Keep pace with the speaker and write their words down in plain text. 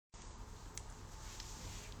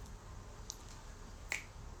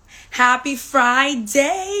Happy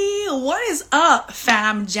Friday! What is up,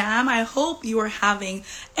 fam jam? I hope you are having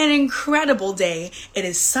an incredible day. It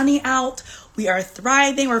is sunny out. We are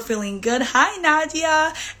thriving. We're feeling good. Hi,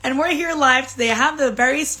 Nadia. And we're here live today. I have a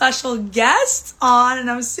very special guest on, and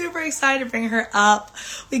I'm super excited to bring her up.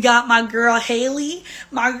 We got my girl, Hayley.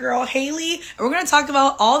 And we're going to talk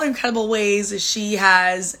about all the incredible ways she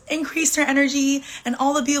has increased her energy and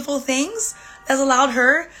all the beautiful things that's allowed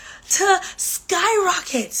her to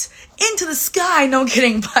skyrocket into the sky. No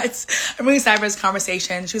kidding, but I'm really excited for this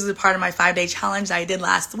conversation. She was a part of my 5-day challenge that I did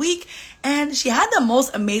last week, and she had the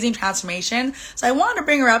most amazing transformation. So I wanted to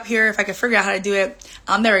bring her up here if I could figure out how to do it.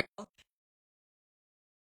 There we go.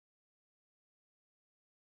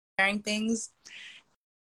 Sharing things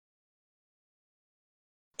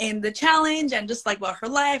in the challenge and just like about her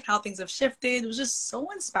life, how things have shifted. It was just so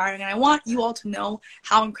inspiring. And I want you all to know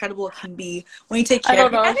how incredible it can be when you take care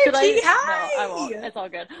of your energy. Hi. No, I won't. It's all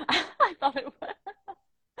good. I thought it would.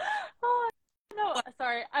 Oh, no,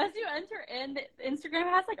 sorry. As you enter in, Instagram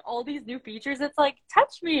has like all these new features. It's like,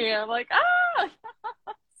 touch me. I'm like, ah.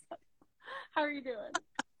 How are you doing?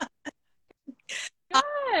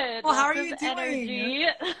 Good. Well, how are you doing? Energy.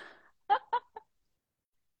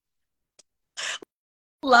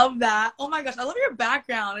 Love that. Oh my gosh, I love your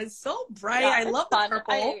background. It's so bright. Yeah, I love the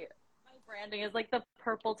purple. My branding is like the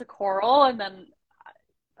purple to coral, and then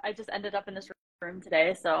I just ended up in this room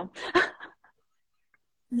today, so.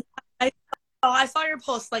 I saw your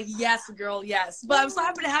post, like, yes, girl, yes. But I'm so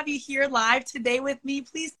happy to have you here live today with me.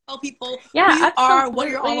 Please tell people who you are, what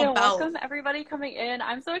you're all about. Welcome, everybody coming in.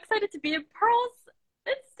 I'm so excited to be in Pearl's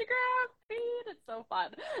Instagram feed. It's so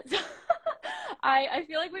fun. I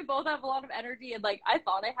feel like we both have a lot of energy, and like I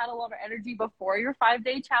thought I had a lot of energy before your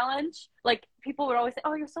 5-day challenge. Like people would always say,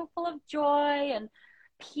 "Oh, you're so full of joy and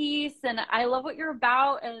peace," and I love what you're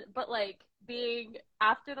about. But like being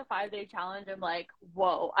after the 5-day challenge, I'm like,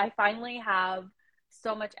 whoa! I finally have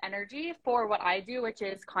so much energy for what I do, which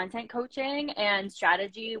is content coaching and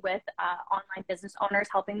strategy with online business owners,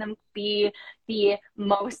 helping them be the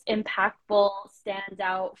most impactful,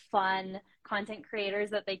 standout, fun content creators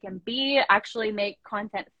that they can be, actually make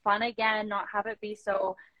content fun again, not have it be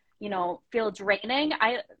so, feel draining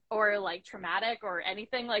or like traumatic or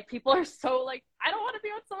anything. Like people are so like, I don't want to be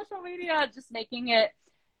on social media, just making it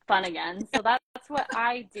fun again. So that's what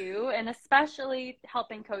I do, and especially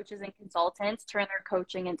helping coaches and consultants turn their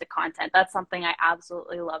coaching into content. That's something I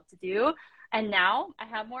absolutely love to do, and now I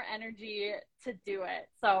have more energy to do it,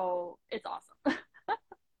 so it's awesome.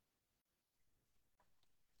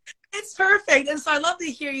 It's perfect. And so I love to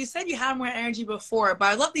hear, you said you had more energy before, but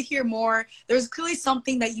I'd love to hear more. There's clearly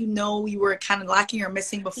something that you were kind of lacking or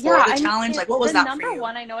missing before the challenge. Like, what was that for you? Number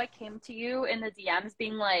one, I know I came to you in the DMs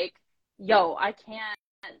being like, yo, I can't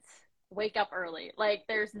wake up early. Like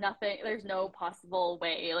there's no possible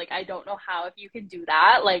way. Like I don't know how, if you can do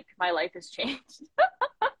that, like my life has changed.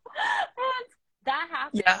 And that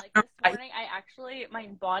happened. Yeah. Like this morning, my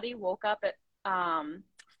body woke up at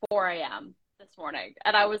 4 a.m. this morning,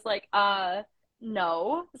 and I was like,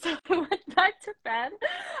 no. So I went back to bed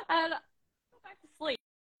and went back to sleep.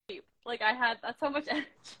 Like I had so much energy.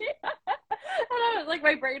 And I was like,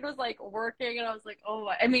 my brain was like working, and I was like, oh,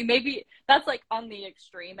 I mean, maybe that's like on the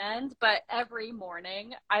extreme end, but every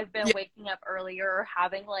morning I've been waking up earlier,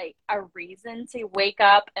 having like a reason to wake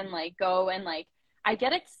up and like go, and like I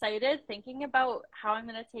get excited thinking about how I'm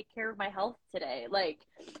going to take care of my health today. Like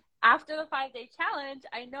after the 5-day challenge,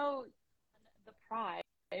 I know the prize,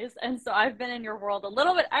 and so I've been in your world a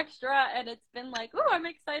little bit extra, and it's been like, oh, I'm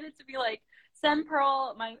excited to be like, send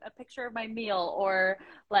Pearl a picture of my meal, or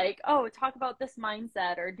like, oh, talk about this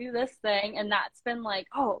mindset or do this thing. And that's been like,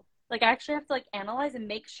 oh, like I actually have to like analyze and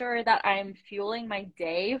make sure that I'm fueling my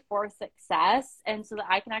day for success, and so that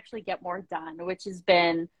I can actually get more done, which has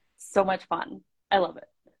been so much fun. I love it.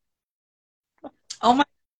 Oh my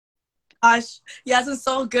gosh. Yes, it's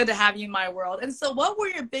so good to have you in my world. And so what were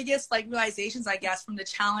your biggest like realizations, I guess, from the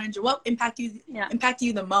challenge, or what impacted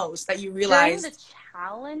you the most that you realized? During the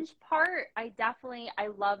challenge part, I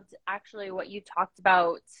loved actually what you talked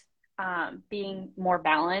about, being more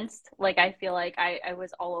balanced. Like I feel like I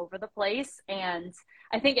was all over the place, and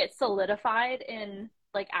I think it solidified in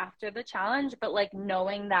like after the challenge, but like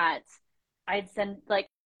knowing that I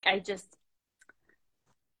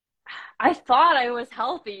thought I was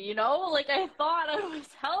healthy, like I thought I was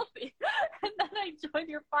healthy. And then I joined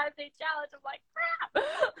your 5-day challenge. I'm like, crap, I'm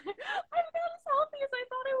not as healthy as I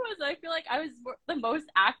thought I was. I feel like I was the most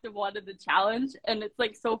active one in the challenge. And it's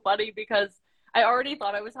like so funny because I already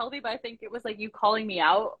thought I was healthy, but I think it was like you calling me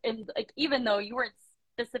out. And like, even though you weren't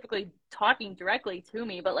specifically talking directly to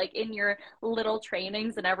me, but like in your little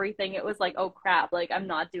trainings and everything, it was like, oh crap, like I'm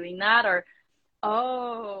not doing that, or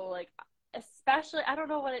oh, like especially I don't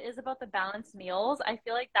know what it is about the balanced meals. I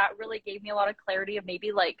feel like that really gave me a lot of clarity of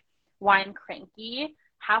maybe like why I'm cranky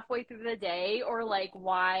halfway through the day, or like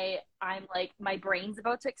why I'm like my brain's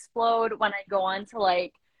about to explode when I go on to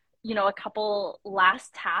like, you know, a couple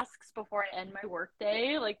last tasks before I end my work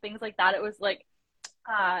day, like things like that. It was like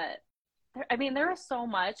uh I mean, there is so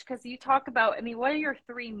much because you talk about, I mean, what are your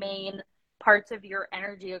three main parts of your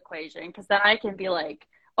energy equation? Because then I can be like,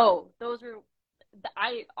 oh, those are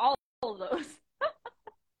all of those.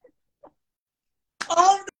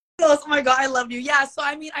 All of those. Oh my God, I love you. Yeah. So,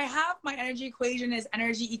 I mean, I have my energy equation is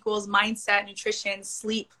energy equals mindset, nutrition,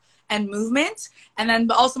 sleep, and movement. And then,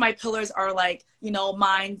 but also my pillars are like, you know,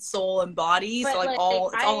 mind, soul, and body. So But like like it's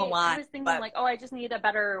all I aligned. was thinking But like, oh, I just need a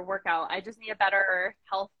better workout. I just need a better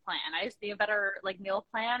health plan. I just need a better like meal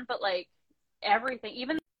plan. But like everything,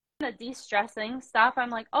 even the de-stressing stuff, I'm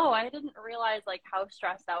like, oh, I didn't realize like how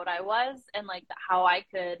stressed out I was, and like how I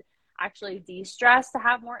could actually de-stress to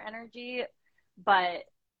have more energy. But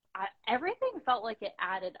everything felt like it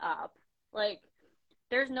added up. Like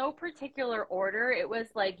there's no particular order. It was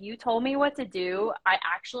like you told me what to do. I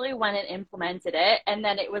actually went and implemented it. And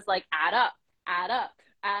then it was like add up, add up,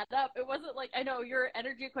 add up. It wasn't like, I know your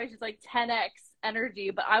energy equation is like 10x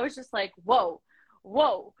energy, but I was just like, whoa,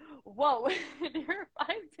 whoa, whoa, your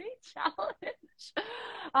 5-day challenge.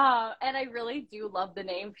 And I really do love the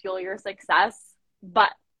name Fuel Your Success, but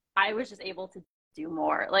I was just able to do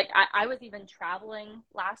more. Like I was even traveling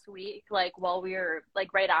last week, like while we were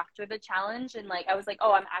like right after the challenge. And like, I was like,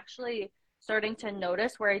 oh, I'm actually starting to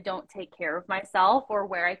notice where I don't take care of myself or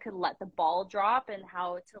where I could let the ball drop and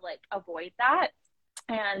how to like avoid that.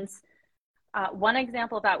 And one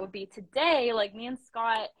example of that would be today, like me and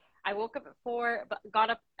Scott, I woke up at 4, but got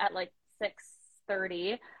up at like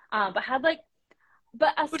 6:30, but had like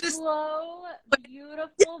but a slow,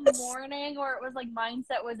 beautiful morning where it was like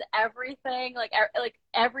mindset was everything. Like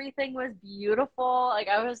everything was beautiful. Like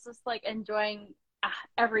I was just like enjoying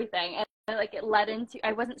everything, and like it led into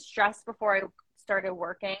I wasn't stressed before I started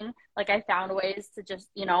working. Like I found ways to just,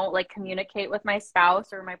 you know, like communicate with my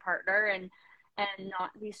spouse or my partner and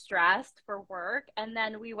not be stressed for work. And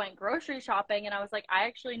then we went grocery shopping, and I was like, I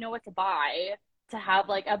actually know what to buy to have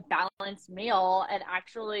like a balanced meal and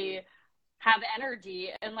actually have energy.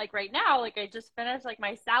 And like right now, like I just finished like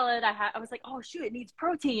my salad. I was like, oh shoot, it needs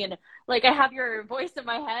protein. Like I have your voice in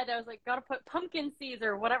my head. I was like, gotta put pumpkin seeds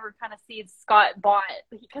or whatever kind of seeds Scott bought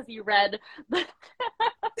because he read the,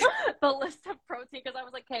 the list of protein. Because I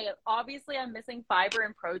was like, hey, obviously I'm missing fiber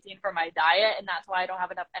and protein from my diet, and that's why I don't have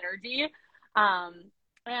enough energy.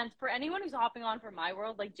 And for anyone who's hopping on from my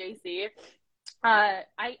world, like JC,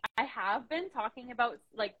 I have been talking about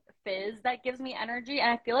like fizz that gives me energy,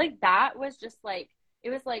 and I feel like that was just like it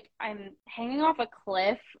was like I'm hanging off a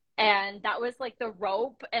cliff, and that was like the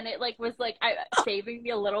rope, and it like was like saving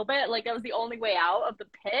me a little bit, like that was the only way out of the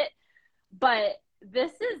pit. But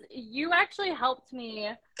this is you actually helped me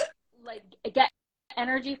like get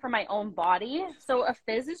energy from my own body. So a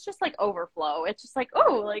fizz is just like overflow. It's just like,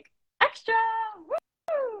 oh, like extra.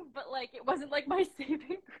 Woo! But like it wasn't like my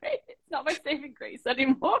saving grace. It's not my saving grace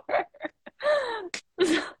anymore.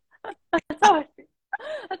 That's how I feel.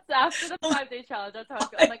 That's after the 5-day challenge. That's how I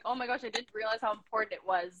feel. I'm like, oh my gosh, I didn't realize how important it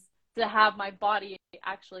was to have my body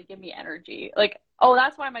actually give me energy. Like, oh,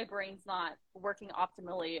 that's why my brain's not working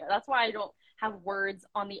optimally. That's why I don't have words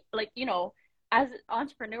on the, like, you know, as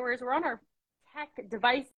entrepreneurs, we're on our tech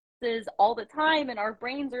devices all the time, and our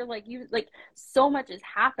brains are like, you like so much is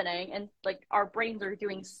happening, and like our brains are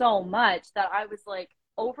doing so much that I was like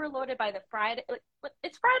overloaded by the Friday. Like,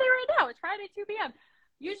 it's Friday right now. It's Friday 2 p.m.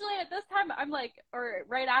 Usually at this time, I'm like, or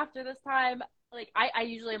right after this time, like I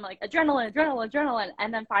usually am like adrenaline,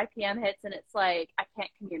 and then 5 p.m. hits, and it's like I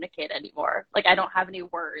can't communicate anymore. Like I don't have any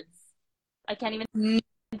words. I can't even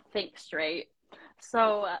think straight.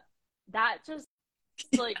 So that just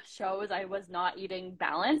like shows I was not eating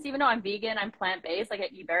balanced. Even though I'm vegan, I'm plant-based, like I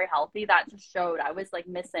eat very healthy. That just showed I was like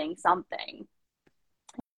missing something.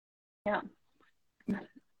 Yeah.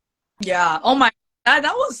 Oh my, that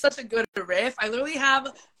was such a good riff. I literally have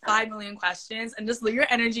 5 million questions, and just your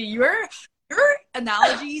energy, your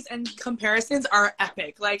analogies and comparisons are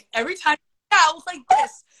epic. Like every time, yeah, it was like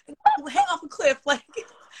this, hang off a cliff. Like it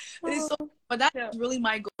is so. But that's really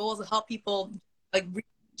my goal, is to help people like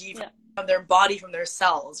from their body, from their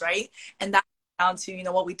cells, right? And that down to, you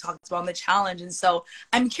know, what we talked about in the challenge. And so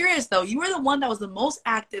I'm curious though, you were the one that was the most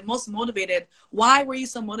active, most motivated. Why were you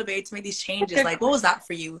so motivated to make these changes? Like what was that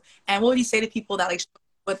for you? And what would you say to people that like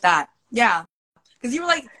with that? Yeah. because you were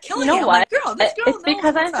like You killing know it. I'm like, what? girl, this girl It's knows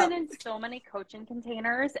because what's I've been up. in so many coaching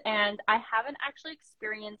containers and I haven't actually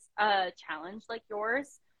experienced a challenge like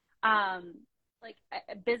yours. Um, like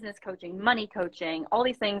business coaching, money coaching, all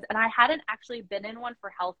these things. And I hadn't actually been in one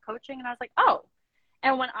for health coaching. And I was like, oh.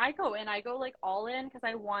 And when I go in, I go like all in because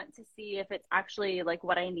I want to see if it's actually like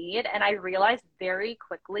what I need. And I realized very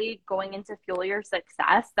quickly going into Fuel Your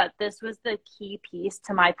Success that this was the key piece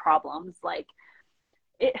to my problems. Like,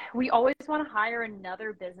 we always want to hire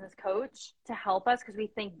another business coach to help us because we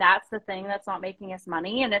think that's the thing that's not making us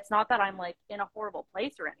money. And it's not that I'm like in a horrible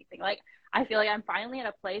place or anything. Like, I feel like I'm finally in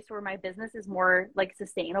a place where my business is more like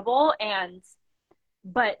sustainable. And,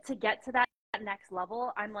 but to get to that next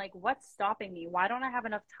level, I'm like, what's stopping me? Why don't I have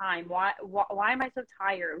enough time? Why am I so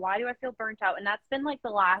tired? Why do I feel burnt out? And that's been like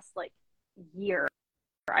the last like year.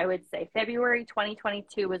 I would say February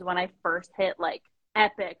 2022 was when I first hit like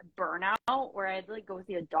epic burnout where I had to like go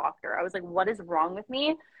see a doctor. I was like, what is wrong with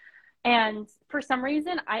me? And for some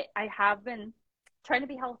reason, I have been trying to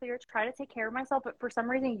be healthier, try to take care of myself. But for some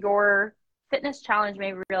reason, your fitness challenge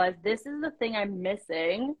made me realize this is the thing I'm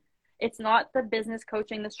missing. It's not the business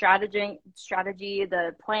coaching, the strategy,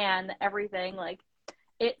 the plan, everything. Like,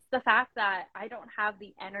 it's the fact that I don't have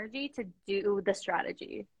the energy to do the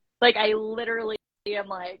strategy. Like, I literally am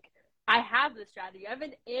like, I have the strategy. I've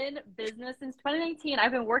been in business since 2019.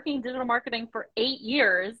 I've been working digital marketing for 8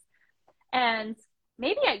 years. And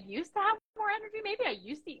maybe I used to have more energy. Maybe I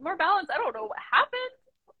used to eat more balanced. I don't know what happened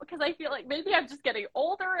because I feel like maybe I'm just getting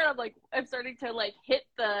older and I'm starting to like hit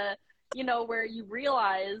the, where you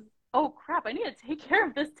realize, oh crap, I need to take care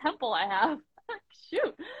of this temple I have.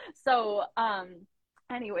 Shoot. So,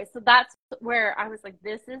 anyway, so that's where I was like,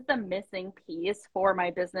 this is the missing piece for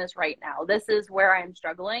my business right now. This is where I'm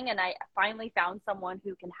struggling. And I finally found someone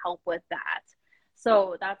who can help with that.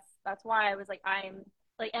 So that's why I was like, I'm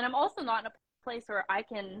like, and I'm also not in a place where I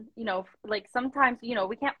can, like sometimes,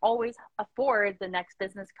 we can't always afford the next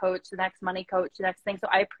business coach, the next money coach, the next thing. So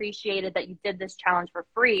I appreciated that you did this challenge for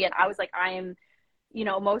free. And I was like,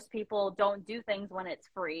 most people don't do things when it's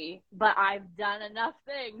free, but I've done enough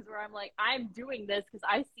things where I'm like, I'm doing this because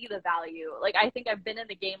I see the value. Like, I think I've been in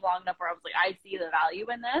the game long enough where I was like, I see the value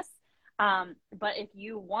in this. But if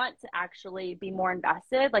you want to actually be more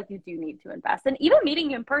invested, like, you do need to invest. And even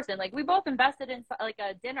meeting you in person, like, we both invested in like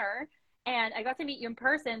a dinner and I got to meet you in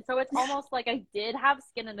person. So it's almost like I did have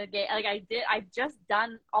skin in the game. Like, I've just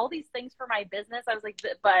done all these things for my business. I was like,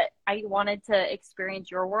 but I wanted to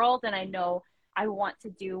experience your world. And I know I want to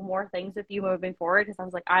do more things with you moving forward because I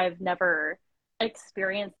was like, I've never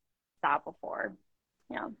experienced that before.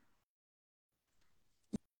 Yeah.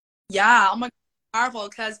 Yeah, oh my God, powerful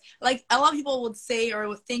because like a lot of people would say or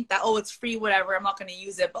would think that, oh, it's free, whatever, I'm not going to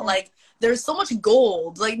use it. But Mm. like there's so much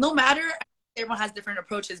gold. Like no matter, everyone has different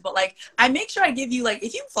approaches, but like I make sure I give you, like,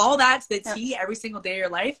 if you follow that to the Yeah. T every single day of your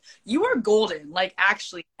life, you are golden, like,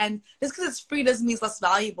 actually. And just because it's free doesn't mean it's less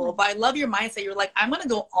valuable. Mm. But I love your mindset. You're like, I'm going to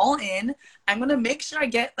go all in. I'm going to make sure I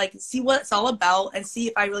get, like, see what it's all about and see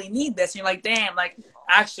if I really need this. And you're like, damn, like,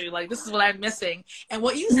 actually, like, this is what I'm missing. And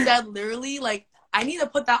what you said, literally, like, I need to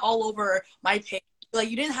put that all over my page. Like,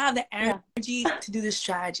 you didn't have the Yeah. energy to do this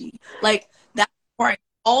strategy. Like, that's important.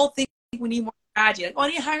 All think we need more strategy. Like, oh, I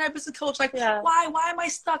need to hire a business coach. Like, Yeah. why? Why am I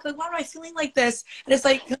stuck? Like, why am I feeling like this? And it's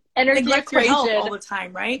like, Energy neglect your health equation, all the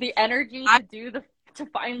time, right? the energy to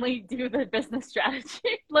finally do the business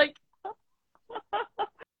strategy. Like,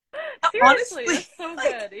 seriously, Honestly, that's so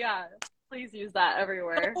like, good. Yeah. Please use that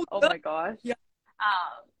everywhere. so Oh good. my gosh. Yeah,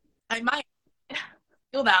 Um, I might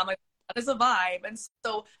feel that. I'm like, that is a vibe. And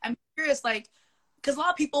so I'm curious, like, because a lot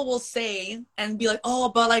of people will say and be like, oh,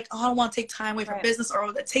 but like, oh, I don't want to take time away from right. business,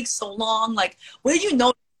 or it takes so long. Like, what did you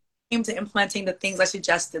know came to implementing the things I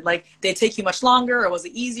suggested? Like, did it take you much longer, or was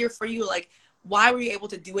it easier for you? Like, why were you able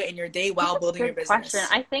to do it in your day That's while a building your good question. business?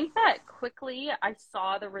 I think that quickly I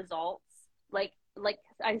saw the results. Like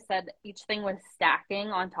I said, each thing was stacking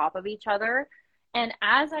on top of each other. And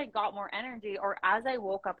as I got more energy or as I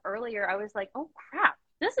woke up earlier, I was like, oh crap,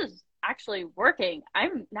 this is actually working.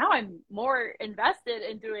 I'm more invested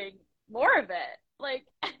in doing more of it. Like,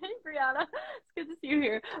 hey Brianna, it's good to see you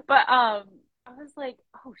here. But I was like,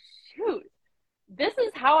 oh shoot, this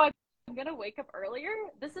is how I'm gonna wake up earlier.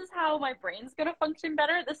 This is how my brain's gonna function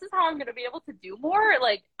better. This is how I'm gonna be able to do more.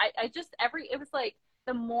 Like, I just it was like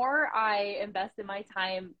the more I invest in my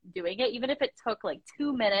time doing it, even if it took like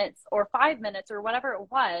 2 minutes or 5 minutes or whatever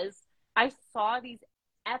it was, I saw these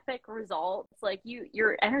epic results. Like,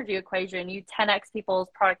 your energy equation, you 10x people's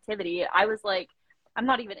productivity. I was like, I'm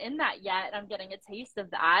not even in that yet, and I'm getting a taste of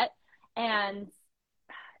that. And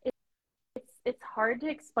it's hard to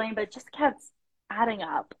explain, but it just kept adding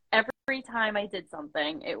up. Every time I did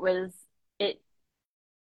something, it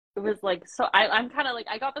it was like, so I'm kind of like,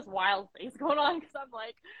 I got this wild face going on because I'm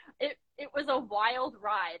like, it was a wild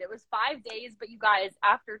ride. It was 5 days, but you guys,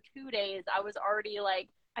 after 2 days, I was already like,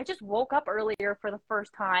 I just woke up earlier for the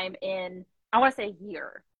first time in, I want to say, a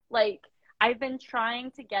year. Like, I've been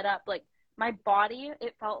trying to get up, like, my body,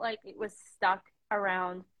 it felt like it was stuck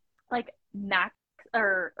around, like, max,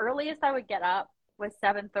 or earliest I would get up was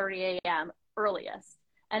 7:30 a.m. earliest.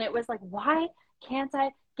 And it was like, why can't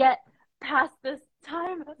I get past this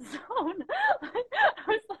time zone? Like, I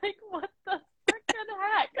was like, what the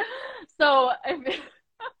freaking heck? So I mean,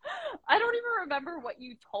 I don't even remember what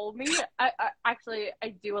you told me. I actually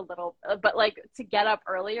I do a little, but like to get up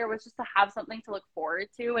earlier was just to have something to look forward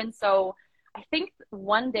to. And so I think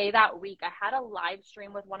one day that week I had a live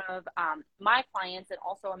stream with one of my clients and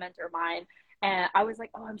also a mentor of mine. And I was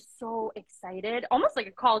like, oh, I'm so excited. Almost like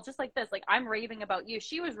a call, just like this. Like, I'm raving about you.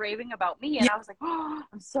 She was raving about me. And Yeah. I was like, oh,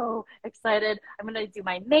 I'm so excited. I'm going to do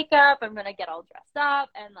my makeup. I'm going to get all dressed up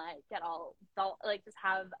and like get all, like just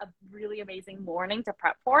have a really amazing morning to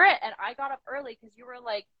prep for it. And I got up early because you were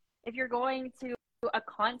like, if you're going to a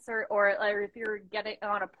concert or if you're getting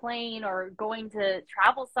on a plane or going to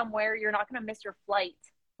travel somewhere, you're not going to miss your flight.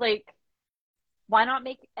 Like, why not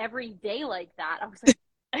make every day like that? I was like,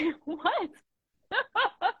 what?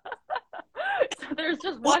 So there's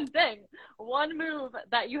just one thing, one move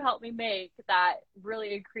that you helped me make that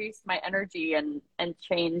really increased my energy and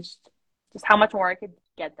changed just how much more I could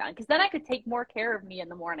get done. Because then I could take more care of me in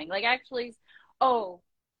the morning. Like, actually, oh,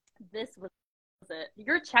 this was it.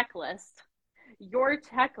 Your checklist.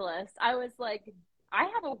 I was like, I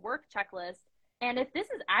have a work checklist. And if this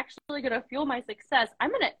is actually going to fuel my success, I'm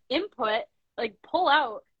going to input, like pull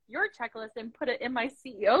out your checklist and put it in my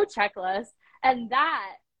CEO checklist. And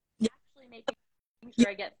that actually making sure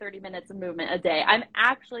I get 30 minutes of movement a day. I'm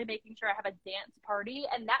actually making sure I have a dance party,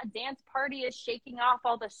 and that dance party is shaking off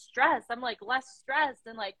all the stress. I'm like less stressed,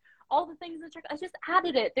 and like all the things in the check, I just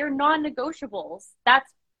added it. They're non-negotiables.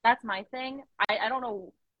 That's my thing. I don't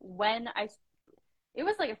know when it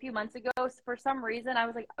was like a few months ago. For some reason, I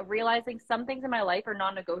was like realizing some things in my life are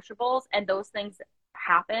non-negotiables, and those things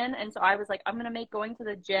happen. And so I was like, I'm going to make going to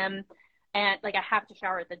the gym, and like I have to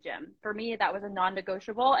shower at the gym. For me, that was a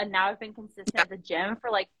non-negotiable. And now I've been consistent at the gym for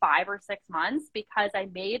like 5 or 6 months because I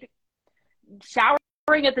made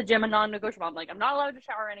showering at the gym a non-negotiable. I'm like, I'm not allowed to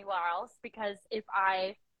shower anywhere else because if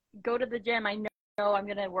I go to the gym, I know I'm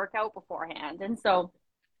going to work out beforehand. And so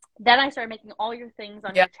then I started making all your things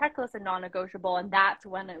on your checklist a non-negotiable. And that's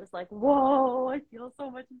when it was like, whoa, I feel so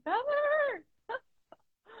much better.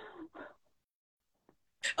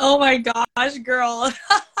 Oh my gosh, girl.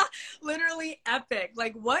 Literally epic.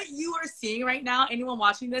 Like what you are seeing right now, anyone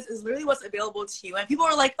watching this, is literally what's available to you. And people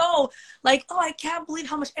are like, oh, I can't believe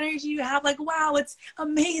how much energy you have. Like, wow, it's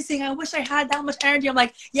amazing. I wish I had that much energy. I'm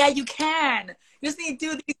like, yeah, you can. You just need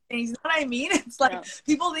to do these things. You know what I mean? It's like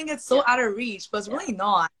people think it's so out of reach, but it's really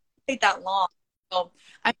not. It take that long. So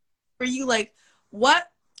I for you, like, what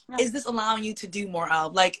is this allowing you to do more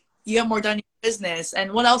of? Like, you have more done in your business,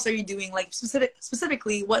 and what else are you doing? Like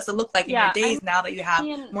specifically, what's it look like in your days now that you have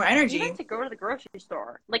more energy? Even to go to the grocery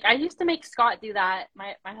store. Like I used to make Scott do that,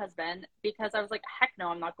 my husband, because I was like, heck no,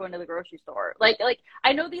 I'm not going to the grocery store. Like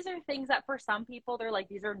I know these are things that for some people they're like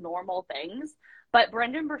these are normal things, but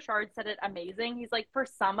Brendan Burchard said it amazing. He's like, for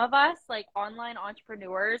some of us, like online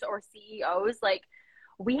entrepreneurs or CEOs, like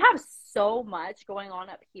we have so much going on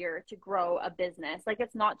up here to grow a business. Like,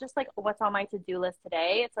 it's not just like what's on my to-do list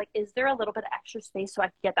today. It's like, is there a little bit of extra space so I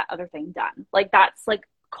can get that other thing done? Like, that's like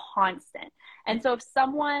constant. And so if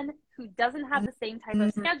someone who doesn't have the same type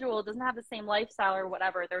of schedule, doesn't have the same lifestyle or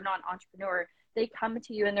whatever, they're not an entrepreneur, they come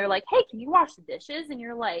to you and they're like, hey, can you wash the dishes? And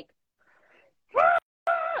you're like,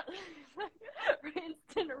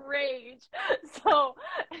 instant rage. So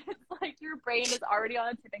it's like your brain is already on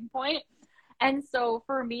a tipping point. And so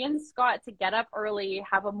for me and Scott to get up early,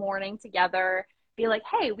 have a morning together, be like,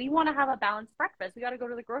 hey, we want to have a balanced breakfast. We got to go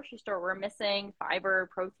to the grocery store. We're missing fiber,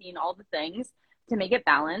 protein, all the things to make it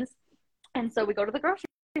balanced. And so we go to the grocery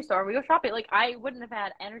store, we go shopping. Like, I wouldn't have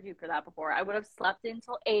had energy for that before. I would have slept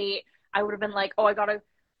until 8. I would have been like, oh, I got to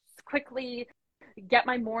quickly get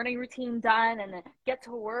my morning routine done and then get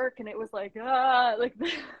to work. And it was like,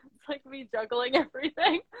 it's like me juggling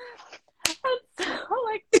everything. And so,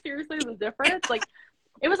 like, seriously, the difference, like,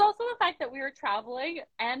 it was also the fact that we were traveling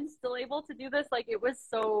and still able to do this. Like, it was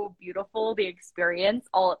so beautiful, the experience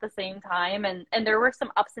all at the same time. And there were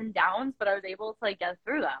some ups and downs, but I was able to, like, get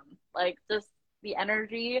through them. Like, just the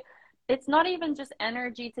energy. It's not even just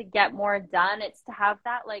energy to get more done. It's to have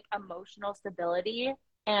that, like, emotional stability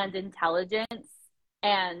and intelligence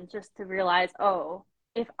And just to realize, oh,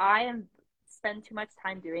 if I am spend too much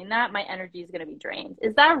time doing that, my energy is going to be drained.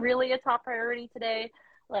 Is that really a top priority today?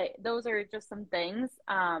 Like those are just some things.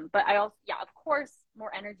 But I also, yeah, of course,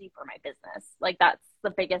 more energy for my business. Like that's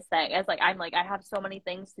the biggest thing. It's like I'm like I have so many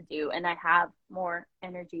things to do, and I have more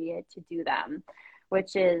energy to do them,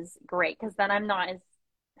 which is great because then I'm not as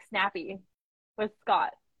snappy with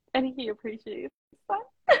Scott, and he appreciates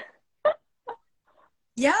that.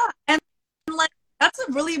 Yeah. And like that's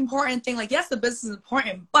a really important thing. Like, yes, the business is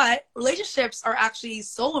important, but relationships are actually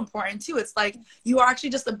so important too. It's like you are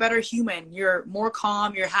actually just a better human. You're more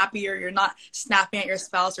calm, you're happier, you're not snapping at your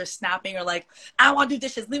spouse or snapping or like, I want to do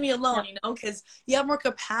dishes, leave me alone, Yeah. you know, because you have more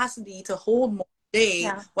capacity to hold more day,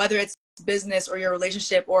 Yeah. whether it's business or your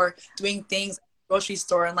relationship or doing things at the grocery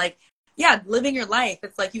store and like, yeah, living your life.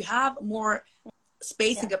 It's like you have more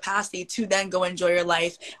space Yeah. and capacity to then go enjoy your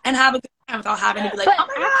life and have a good time without having to be like, But oh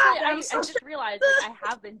my actually, God, I'm I so just stressed. realized like I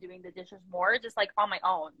have been doing the dishes more just like on my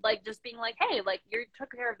own. Like just being like, hey, like you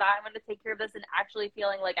took care of that. I'm gonna take care of this and actually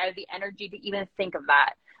feeling like I have the energy to even think of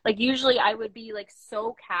that. Like usually I would be like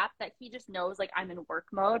so capped that he just knows like I'm in work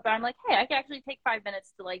mode, but I'm like, hey, I can actually take 5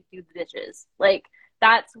 minutes to like do the dishes. Like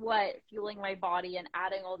that's what fueling my body and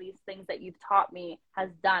adding all these things that you've taught me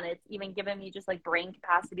has done. It's even given me just like brain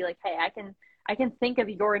capacity to be like, hey, I can think of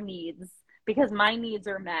your needs because my needs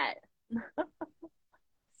are met.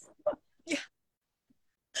 Yeah.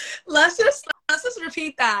 Let's just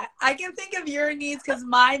repeat that. I can think of your needs because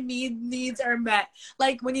my needs are met.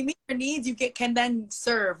 Like when you meet your needs, you can then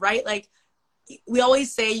serve, right? Like we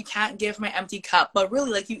always say you can't give from an empty cup, but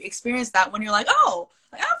really like you experience that when you're like, oh,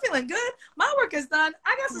 like, I'm feeling good. My work is done.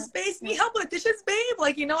 I got some Yeah, space. yeah, Need help with dishes, babe.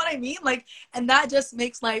 Like you know what I mean? Like, and that just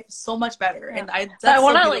makes life so much better. yeah. And I But I that's so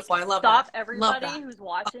want to like beautiful. I love that. stop Love everybody that. who's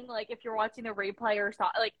watching. Like, if you're watching the replay or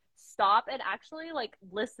stop, like stop and actually like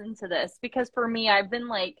listen to this because for me, I've been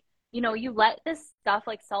like, you let this stuff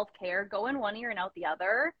like self care go in one ear and out the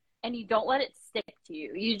other, and you don't let it stick to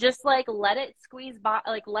you. You just like let it squeeze by,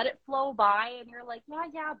 like let it flow by, and you're like, yeah,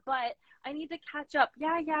 yeah, but I need to catch up.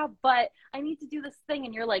 Yeah, yeah, but I need to do this thing,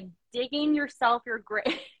 and you're like digging yourself your grave.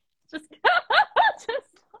 just, just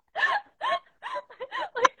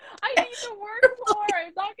like I need to work more.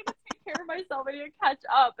 I'm not gonna take care of myself. I need to catch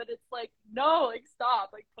up. And it's like, no, like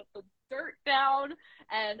stop. Like put the dirt down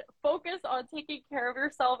and focus on taking care of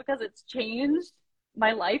yourself because it's changed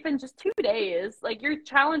my life in just 2 days. Like your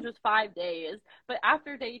challenge was 5 days. But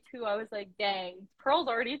after day two, I was like, dang, Pearl's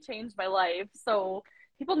already changed my life. So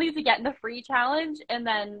people need to get in the free challenge and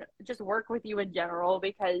then just work with you in general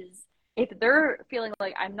because if they're feeling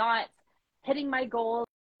like I'm not hitting my goals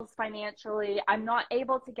financially. I'm not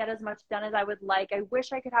able to get as much done as I would like. I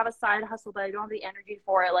wish I could have a side hustle, but I don't have the energy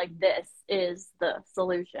for it. Like, this is the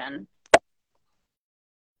solution.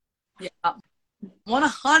 Yeah.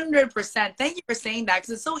 100%. Thank you for saying that because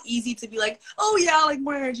it's so easy to be like, oh yeah, like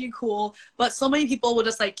more energy, cool. But so many people will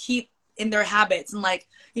just like keep in their habits and like,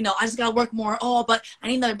 I just gotta work more. Oh, but I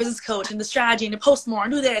need another business coach and the strategy and to post more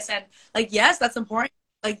and do this. And like, yes, that's important.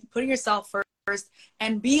 Like putting yourself first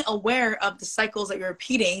and being aware of the cycles that you're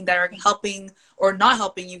repeating that are helping or not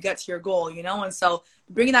helping you get to your goal. And so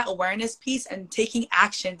bringing that awareness piece and taking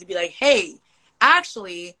action to be like, hey,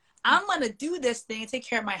 actually, I'm gonna do this thing and take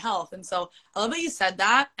care of my health. And so I love that you said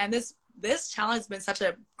that. And this challenge has been such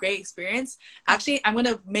a great experience. Actually, I'm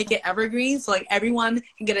gonna make it evergreen so like everyone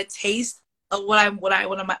can get a taste of what I'm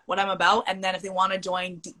about. And then if they want to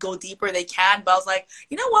join, go deeper, they can. But I was like,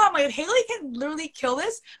 you know what? My Hayley can literally kill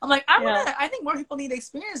this. I'm like, Yeah. I think more people need to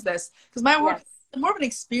experience this because my work Yes. is more of an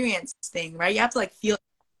experience thing, right? You have to like feel it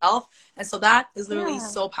yourself. And so that is literally Yeah.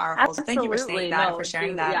 so powerful. So thank you for saying Absolutely. that and No, for sharing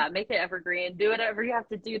do, that. yeah, make it evergreen. Do whatever you have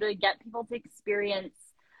to do to get people to experience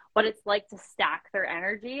what it's like to stack their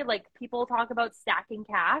energy. Like people talk about stacking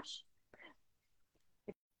cash.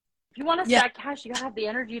 If you want to Yeah. stack cash, you gotta have the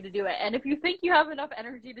energy to do it. And if you think you have enough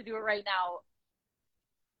energy to do it right now,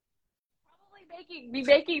 probably be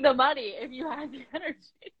making the money if you had the energy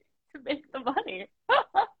to make the money.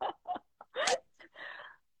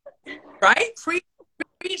 Right?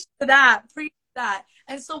 Preach to that. Preach to that.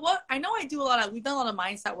 And so what I know we've done a lot of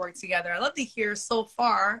mindset work together. I'd love to hear so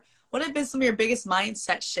far, what have been some of your biggest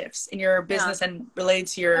mindset shifts in your Yeah. business and related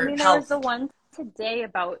to I your mean, there was health? the one today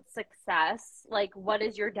about success. Like, what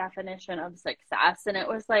is your definition of success? And it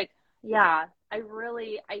was like, yeah, I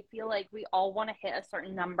feel like we all want to hit a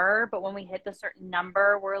certain number, but when we hit the certain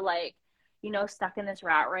number, we're like, stuck in this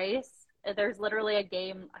rat race. There's literally a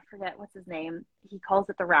game, I forget what's his name. He calls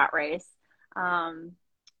it the rat race. I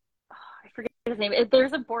forget his name.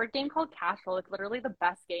 There's a board game called Cashflow. It's literally the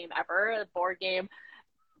best game ever. A board game.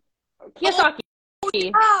 Oh, Kiyosaki.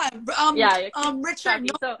 yeah. Yeah, Richard,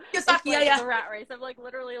 no, Kiyosaki. So it's Kiyosaki, yeah, like yeah. the rat race of like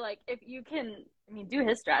literally like if you can, I mean, do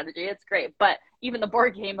his strategy, it's great. But even the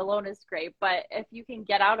board game alone is great. But if you can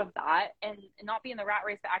get out of that and not be in the rat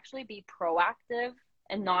race, but actually be proactive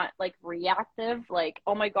and not like reactive, like,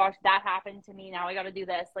 oh my gosh, that happened to me. Now I got to do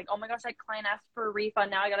this. Like, oh my gosh, that client asked for a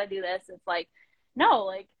refund. Now I got to do this. It's like, no,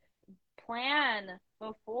 like plan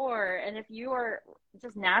before. And if you are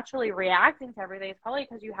just naturally reacting to everything, it's probably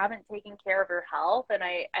because you haven't taken care of your health.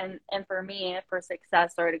 And for me, for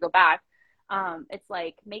success, sorry to go back, it's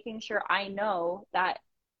like making sure I know that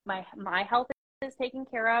my health is taken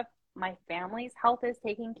care of, my family's health is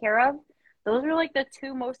taken care of. Those are like the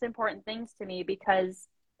two most important things to me, because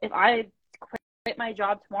if I quit my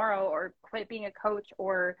job tomorrow or quit being a coach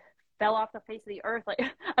or fell off the face of the earth, like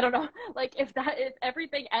I don't know, like if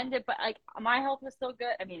everything ended but like my health was still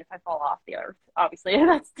good, I mean, if I fall off the earth, obviously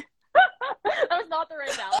that's that was not the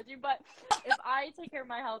right analogy, but if I take care of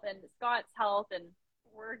my health and Scott's health and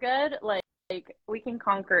we're good, like we can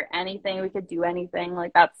conquer anything, we could do anything.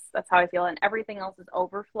 Like that's how I feel. And everything else is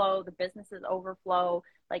overflow. The business is overflow,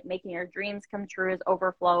 like making your dreams come true is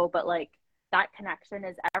overflow, but like that connection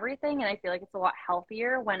is everything. And I feel like it's a lot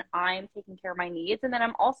healthier when I'm taking care of my needs. And then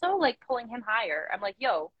I'm also like pulling him higher. I'm like,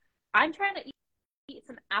 yo, I'm trying to eat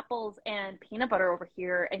some apples and peanut butter over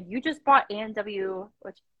here, and you just bought A&W,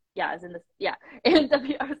 which yeah is in this, yeah,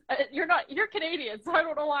 A&W. You're Canadian, so I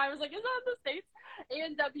don't know why I was like, is that in the States?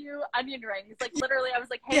 A&W onion rings. Like literally, I was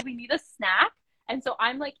like, hey, we need a snack. And so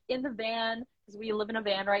I'm like in the van, because we live in a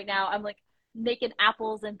van right now. I'm like making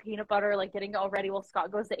apples and peanut butter, like getting it all ready while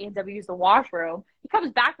Scott goes to A&W, use the washroom. He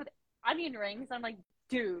comes back with onion rings. I'm like,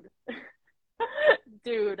 dude,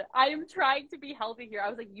 dude, I am trying to be healthy here. I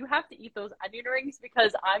was like, you have to eat those onion rings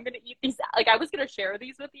because I'm going to eat these. Like, I was going to share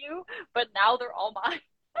these with you, but now they're all mine.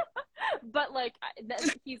 But like,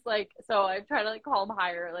 he's like, so I'm trying to like call him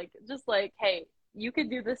higher, like, just like, hey, you could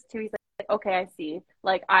do this too. He's like, okay, I see.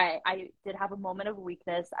 Like, I did have a moment of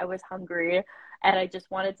weakness. I was hungry and I just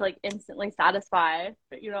wanted to like instantly satisfy,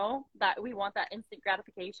 you know, that we want that instant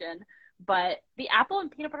gratification. But the apple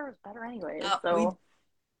and peanut butter was better anyways. So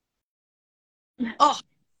Oh,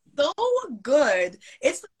 so good.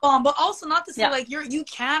 It's the bomb, but also not to say yeah. like you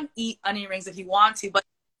can eat onion rings if you want to, but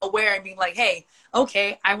aware and being like, hey,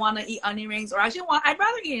 okay, I want to eat onion rings, or actually I'd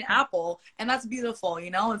rather eat an apple, and that's beautiful, you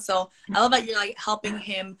know. And so I love that you're like helping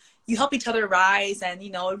him. You help each other rise, and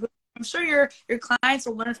you know, I'm sure your clients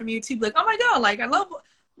will learn from you too. Be like, oh my god, like I love.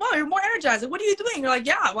 Wow, you're more energized. Like, what are you doing? You're like,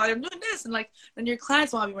 yeah, well, I'm doing this, and like, then your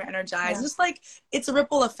clients will be more energized. Yeah. Just like it's a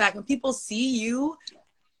ripple effect when people see you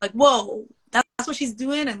like, whoa, that's what she's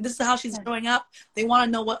doing, and this is how she's growing up. They want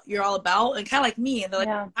to know what you're all about, and kind of like me, and they're like,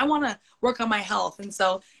 Yeah. I want to work on my health. And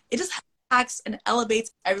so it just impacts and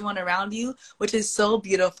elevates everyone around you, which is so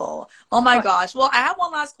beautiful. Oh my gosh. Well, I have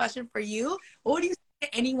one last question for you. What would you say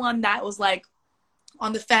to anyone that was like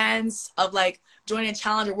on the fence of like joining a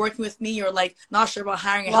challenge or working with me, or like not sure about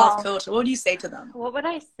hiring a health coach? What would you say to them? What would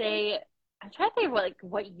I say? I'm trying to think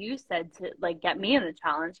what you said to like get me in the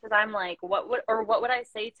challenge, because I'm like, what would I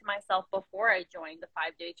say to myself before I joined the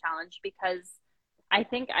 5-day challenge? Because I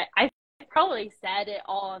think I probably said it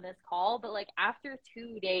all on this call, but like after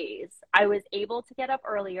 2 days, I was able to get up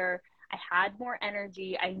earlier. I had more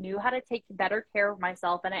energy. I knew how to take better care of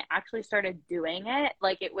myself, and I actually started doing it.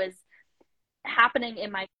 Like it was happening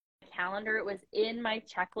in my calendar. It was in my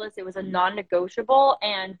checklist. It was a non-negotiable.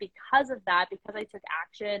 And because of that, because I took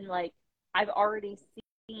action, like I've already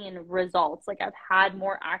seen results. Like I've had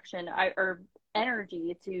more action or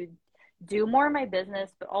energy to do more in my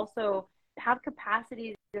business, but also have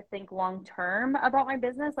capacity to think long term about my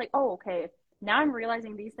business. Like, oh, okay, now I'm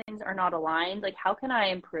realizing these things are not aligned. Like, how can I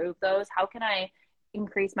improve those? How can I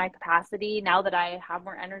increase my capacity now that I have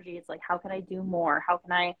more energy? It's like, how can I do more? How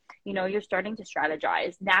can I, you know, you're starting to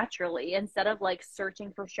strategize naturally instead of like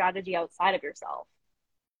searching for strategy outside of yourself.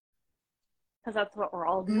 Because that's what we're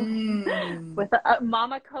all doing with a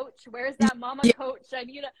mama coach. Where's that mama coach? I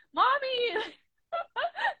need a mommy.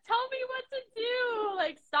 Tell me what to do.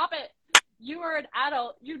 Like, stop it. You are an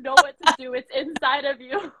adult. You know what to do. It's inside of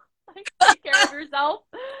you. Like, take care of yourself.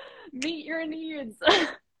 Meet your needs. I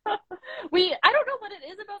don't know what it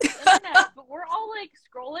is about the internet, but we're all like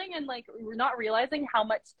scrolling and like we're not realizing how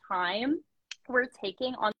much time we're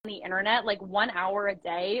taking on the internet. Like 1 hour a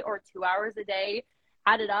day or 2 hours a day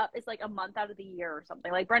added up is like a month out of the year or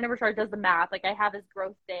something. Like Brendan Burchard does the math. Like I have his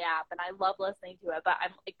growth day app and I love listening to it, but I'm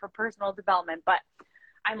like for personal development, but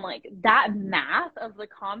I'm like that math of the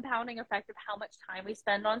compounding effect of how much time we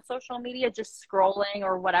spend on social media, just scrolling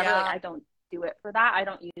or whatever. Yeah. Like I don't do it for that. I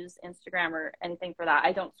don't use Instagram or anything for that.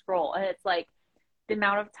 I don't scroll. And it's like the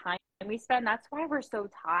amount of time we spend. That's why we're so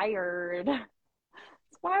tired.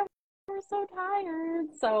 That's why we're so tired.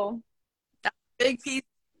 So, That's a big piece.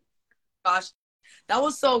 Gosh, that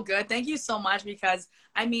was so good. Thank you so much because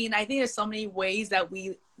I mean, I think there's so many ways that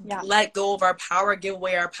we yeah, let go of our power, give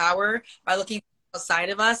away our power by looking outside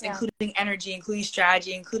of us, yeah. including energy, including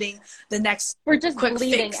strategy, including the next We're just quick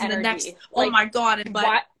bleeding fix and the next, energy. oh Like, my God. But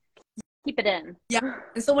what? Keep it in. yeah.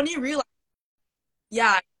 And so when you realize,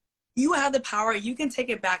 yeah, you have the power, you can take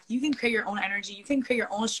it back, you can create your own energy, you can create your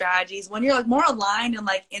own strategies. When you're like more aligned and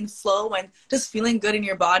like in flow and just feeling good in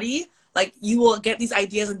your body, like you will get these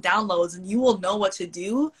ideas and downloads and you will know what to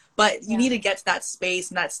do, but you Yeah. need to get to that space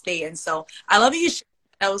and that state. And so I love you.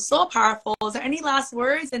 That was so powerful. Is there any last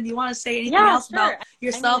words? And do you want to say anything Yeah, else about sure. I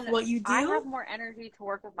yourself, mean, what you I do? have more energy to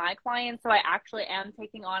work with my clients, so I actually am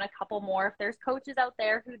taking on a couple more. If there's coaches out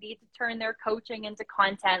there who need to turn their coaching into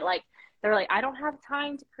content, like they're like, I don't have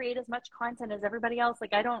time to create as much content as everybody else.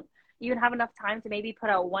 Like, I don't even have enough time to maybe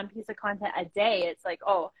put out one piece of content a day. It's like,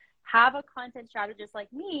 oh, have a content strategist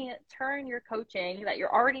like me turn your coaching that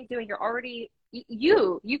you're already doing. You're already,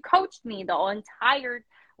 you coached me the entire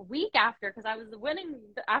week after because I was winning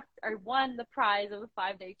after I won the prize of the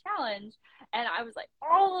 5-day challenge, and I was like,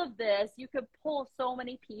 all of this you could pull so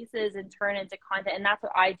many pieces and turn into content, and that's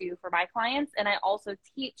what I do for my clients. And I also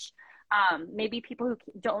teach maybe people who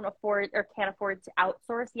don't afford or can't afford to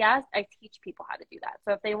outsource. Yes, I teach people how to do that.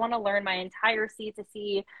 So if they want to learn my entire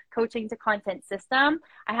C2C coaching to content system,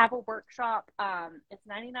 I have a workshop. It's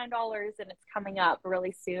 $99 and it's coming up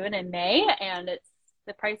really soon in May, and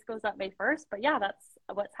the price goes up May 1st. But yeah, that's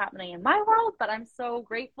what's happening in my world. But I'm so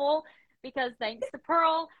grateful because thanks to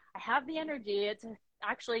Pearl, I have the energy to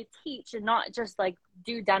actually teach and not just like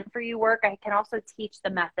do done for you work. I can also teach the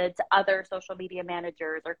method to other social media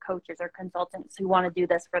managers or coaches or consultants who want to do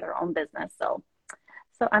this for their own business. So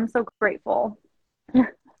I'm so grateful.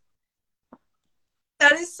 That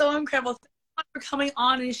is so incredible. Thank you so much for coming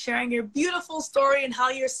on and sharing your beautiful story and how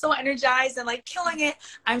you're so energized and like killing it.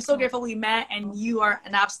 I'm so grateful we met and you are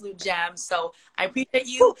an absolute gem. So I appreciate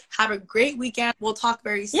you. Have a great weekend. We'll talk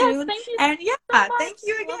very Yes, soon. thank you And so yeah, much. thank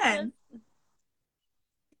you Love this. again.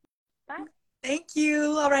 Bye. Thank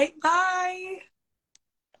you. All right. Bye.